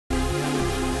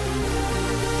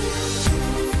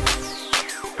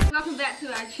back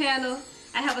to our channel.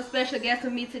 I have a special guest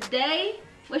with me today.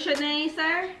 What's your name,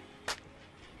 sir?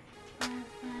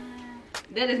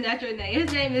 That is not your name.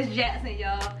 His name is Jaxon,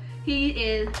 y'all. He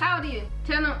is, how old are you?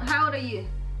 Tell him, how old are you?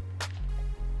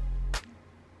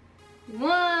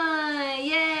 1,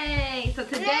 yay! So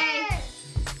today,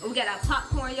 we got our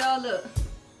popcorn, y'all, look.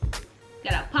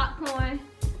 Got our popcorn.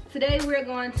 Today we're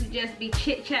going to just be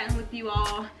chit-chatting with you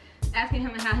all, asking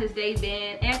him how his day's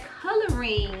been, and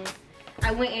coloring.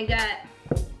 I went and got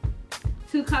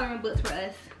 2 coloring books for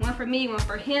us. One for me, one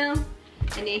for him.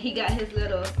 And then he got his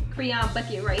little crayon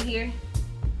bucket right here.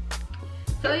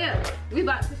 So yeah, we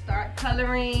about to start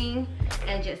coloring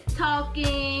and just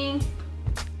talking.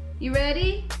 You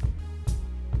ready?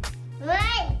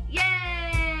 Right.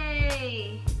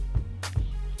 Yay!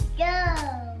 Go.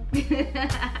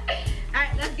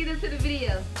 Alright, let's get into the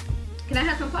video. Can I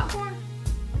have some popcorn?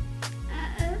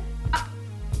 Oh,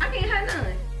 I can't have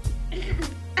none.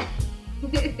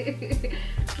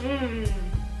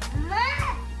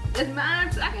 That's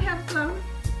mine, so I can have some.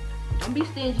 Don't be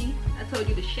stingy. I told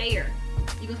you to share.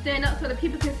 You gonna stand up so the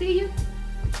people can see you?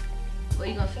 Or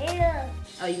you gonna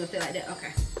Oh, you gonna stay like that?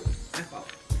 Okay. My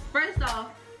fault. First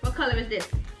off, what color is this?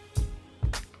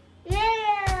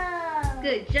 Yellow.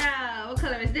 Good job. What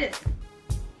color is this?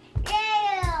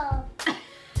 Yellow.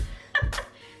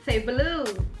 Say blue.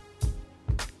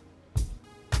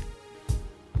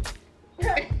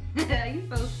 You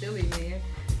so silly, man.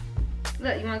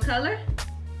 Look, you want color?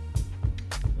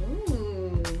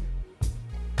 Ooh.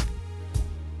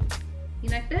 You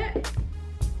like that?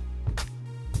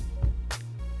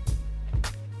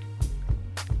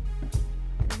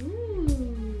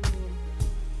 Ooh.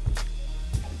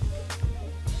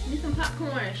 Need some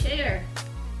popcorn. Share.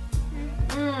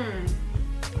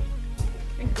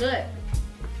 It's good.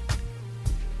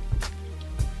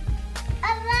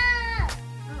 Alright.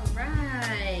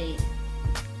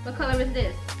 What color is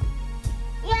this?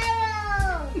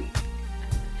 Yellow.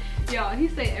 Y'all, he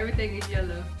said everything is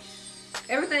yellow.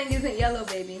 Everything isn't yellow,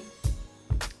 baby.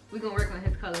 We're gonna work on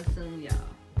his color soon, y'all.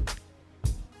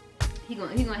 He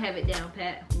gonna have it down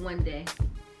pat one day.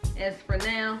 As for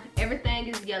now, everything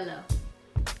is yellow.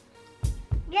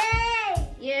 Yay.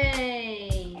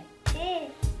 Yay! Fish.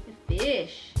 It's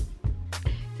fish.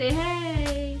 Say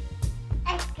hey.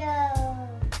 Let's go.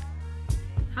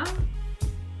 Huh?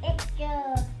 Let's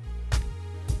go.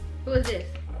 Who is this?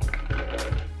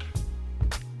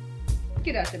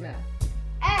 Get out your mouth.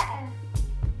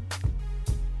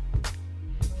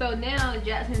 So now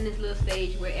Jaxon in this little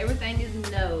stage where everything is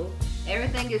no,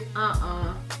 everything is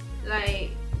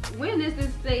Like, when is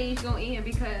this stage gonna end?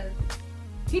 Because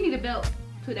he need a belt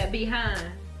to that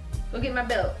behind. Go get my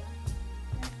belt.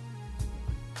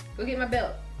 Go get my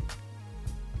belt.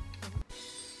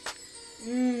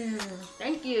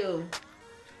 Thank you.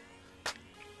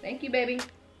 Thank you, baby.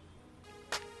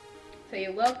 Say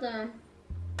you're welcome.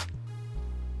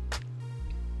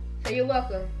 Say you're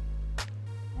welcome.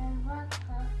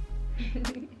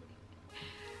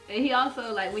 And he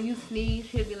also, like, when you sneeze,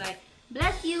 he'll be like,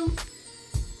 bless you.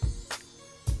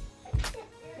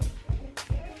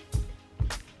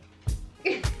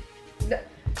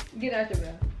 Get out your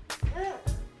mouth.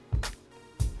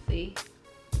 See?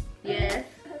 Yes.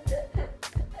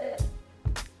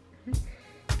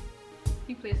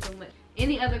 You play so much.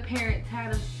 Any other parent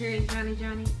tired of hearing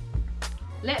Johnny?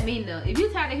 Let me know. If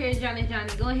you're tired of hearing Johnny,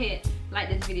 go ahead, like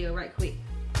this video right quick,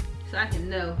 so I can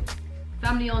know if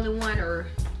I'm the only one or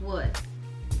what.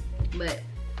 But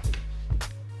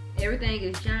everything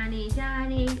is Johnny,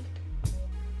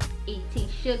 eating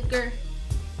sugar,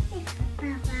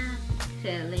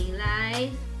 telling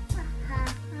lies.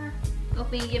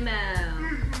 Open your mouth.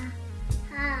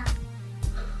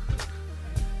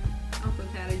 I'm so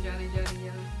tired of Johnny, y'all.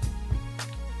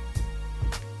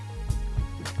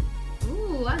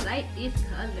 Ooh, I like this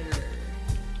color.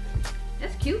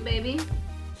 That's cute, baby.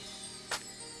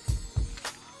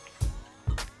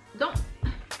 Don't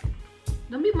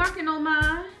be marking on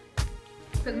mine.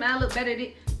 Cause mine look better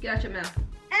than, get out your mouth.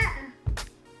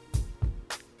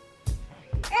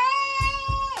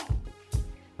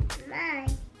 Mine.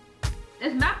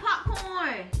 It's my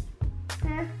popcorn.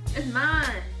 It's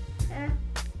mine.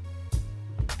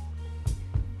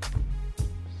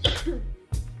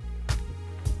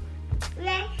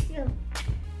 Bless you.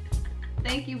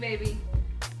 Thank you, baby.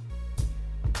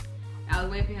 I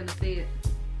was waiting for him to say it.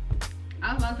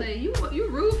 I was about to say, you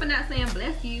rude for not saying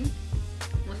bless you.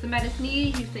 When somebody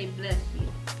sneezes, you say bless you.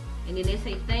 And then they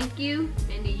say thank you,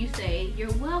 and then you say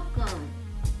you're welcome.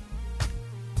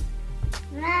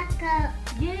 Welcome.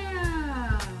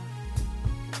 Yeah.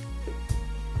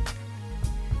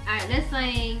 Alright, let's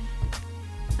sing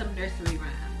some nursery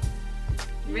rhymes.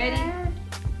 You ready?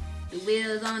 The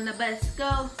wheels on the bus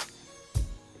go.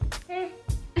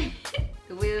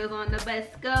 The wheels on the bus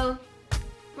go.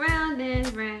 Round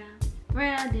and round,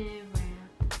 round and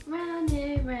round, round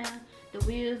and round. The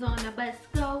wheels on the bus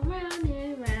go round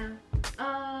and round,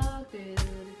 all through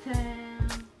the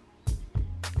town.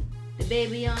 The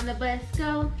baby on the bus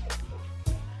go.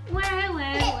 Wah,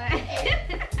 wah, wah.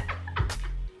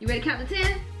 You ready to count to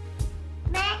 10?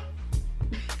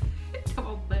 Come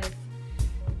on, bus.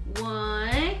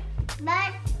 1.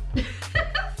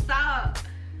 Stop.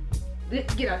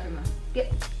 Get out your mouth.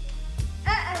 Get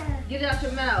it out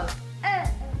your mouth.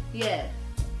 Yes.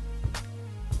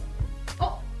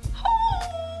 Oh,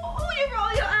 you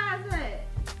roll your eyes at?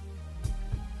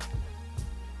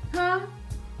 Huh?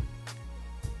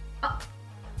 Oh.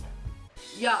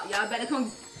 Y'all better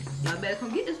come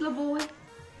get this little boy.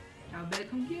 Y'all better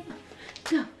come get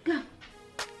him. Go.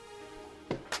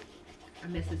 I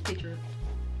messed this picture up.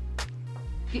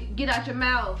 Get out your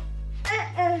mouth.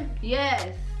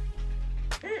 Yes.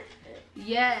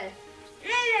 Yes.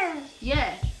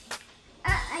 Yes.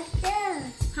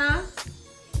 Huh?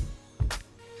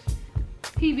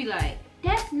 He be like,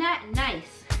 that's not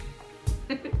nice.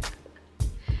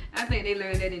 I think they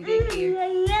learned that in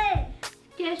daycare.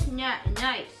 That's not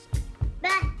nice.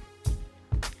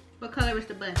 What color is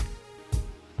the bus?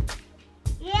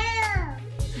 Yeah.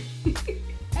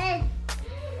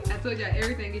 I told y'all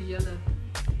everything is yellow.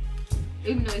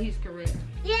 Even though he's correct.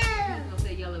 Yeah. He's gonna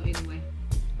say yellow anyway.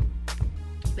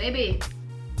 Baby,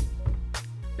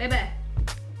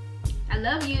 I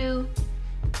love you.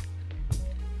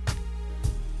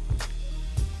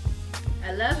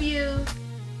 I love you.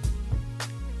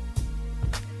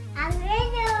 I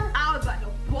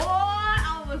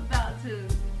was about to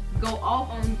go off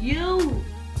on you.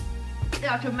 Get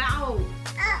out your mouth.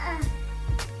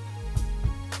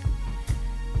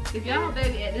 If y'all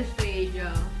baby at this stage,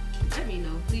 y'all, let me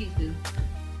know, please do.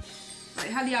 Like,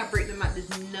 how do y'all break them out this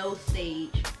no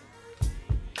stage?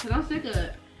 Cause I'm sick of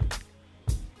it.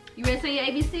 You ready to say your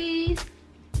ABCs?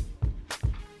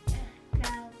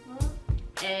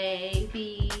 A,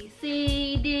 B,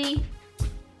 C, D.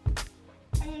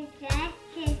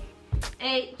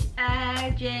 H,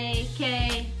 I, J,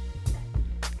 K.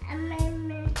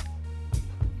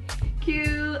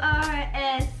 Q, R,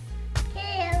 S.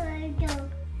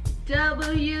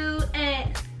 W,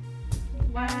 X.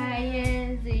 Y,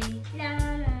 and Z.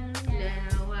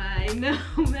 Now I know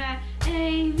my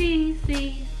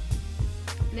ABCs.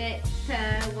 Next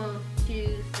time, won't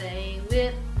you sing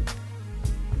with?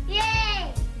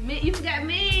 Yay! You forgot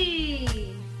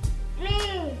me.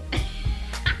 Me.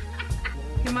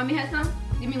 Can mommy have some?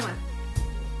 Give me one.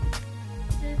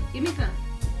 Give me some.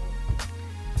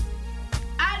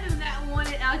 I do not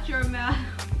want it out your mouth.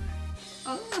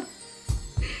 Oh.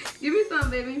 Give me some,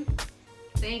 baby.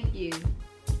 Thank you.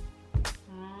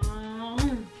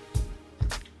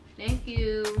 Thank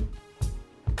you.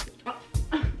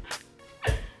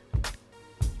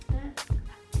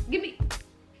 Give me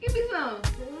some.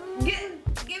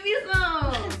 Give me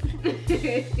some.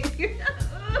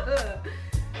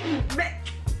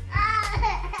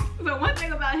 So one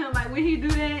thing about him, like when he do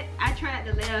that, I try not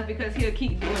to laugh because he'll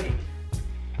keep doing it.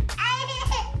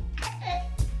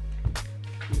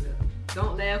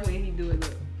 Don't laugh when he do it,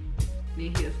 look.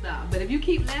 Then he'll stop. But if you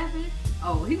keep laughing,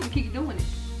 oh, he gonna keep doing it.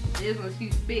 It's gonna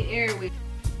spit everywhere.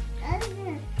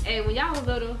 Hey, when y'all was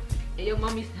little and your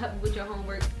mom used to help you with your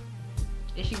homework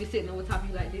and she be sitting over top of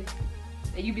you like this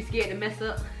and you be scared to mess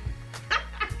up.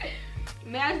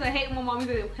 Man, I used to hate when my mom used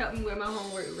to help me with my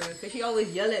homework, bro, because she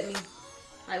always yell at me.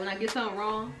 Like when I get something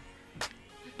wrong.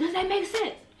 Does that make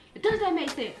sense? Does that make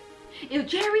sense? If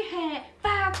Jerry had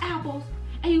 5 apples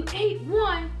and you ate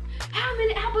 1, how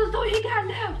many apples do he got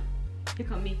left? Here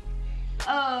come me.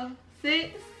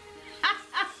 6.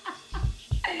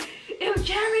 If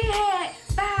Jerry had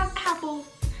 5 apples,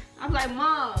 I'm like,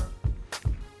 Mom, I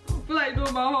don't feel like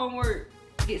doing my homework.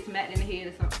 Get smacked in the head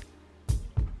or something.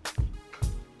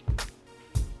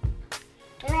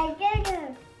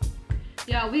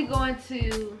 Y'all, we going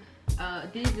to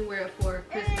Disney World for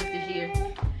Christmas this year.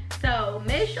 So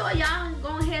make sure y'all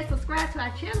go ahead and subscribe to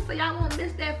our channel so y'all won't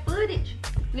miss that footage.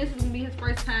 This is gonna be his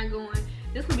first time going.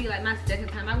 This will be like my second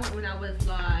time. I went when I was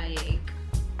like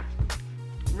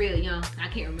really young. I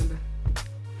can't remember.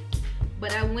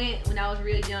 But I went when I was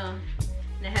really young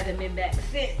and I haven't been back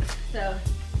since. So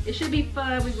it should be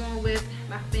fun. We're going with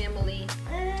my family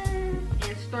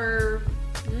and Stir.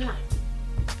 Mwah.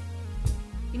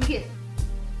 Give me a kiss.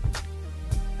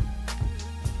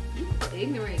 You so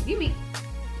ignorant. Give me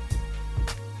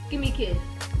a kiss.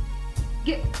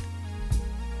 Get.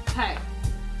 Hey.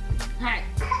 Alright.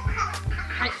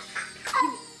 Alright.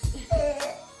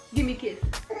 Give me a kiss.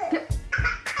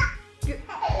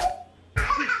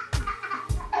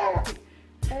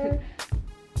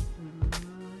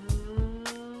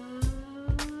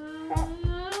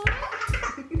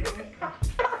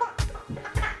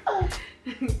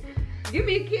 Give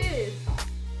me a kiss.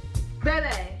 Baby.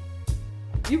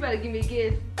 You better give me a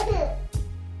kiss.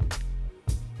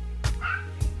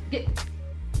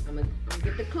 I'm gonna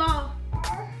get the claw.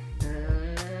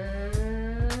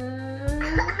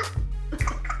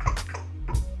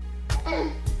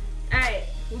 Alright,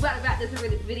 we about to wrap this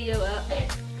video up.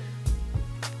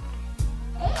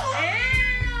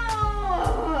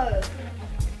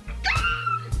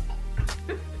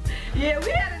 Yeah,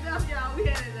 we had enough, y'all. We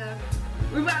had enough.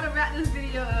 We about to wrap this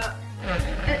video up.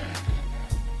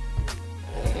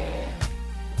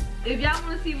 If y'all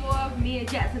want to see more of me and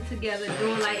Jaxon together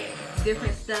doing like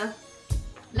different stuff,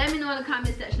 let me know in the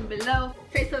comment section below.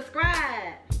 Say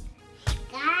subscribe.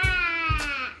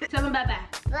 Tell them bye-bye.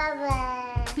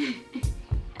 Bye-bye.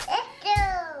 Let's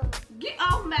go. Get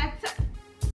off my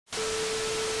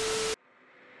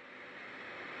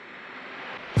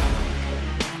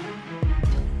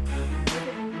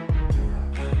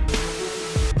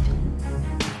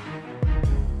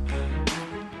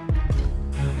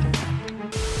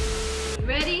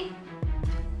Ready?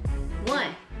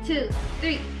 1, 2,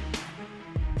 3.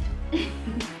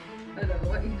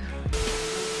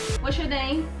 What's your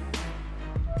name?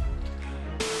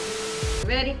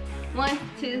 Ready? 1,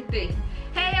 2, 3.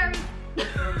 Hey, we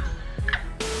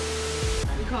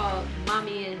call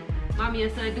mommy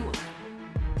and son duo.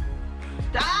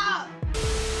 Stop!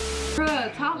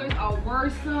 Bruh, toddlers are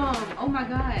worrisome. Oh my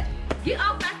god. Get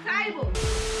off my table.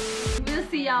 We'll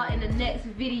see y'all in the next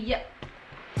video.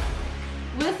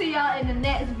 We'll see y'all in the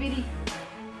next video.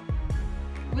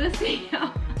 We'll see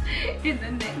y'all in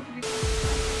the next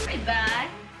video. Bye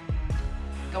bye.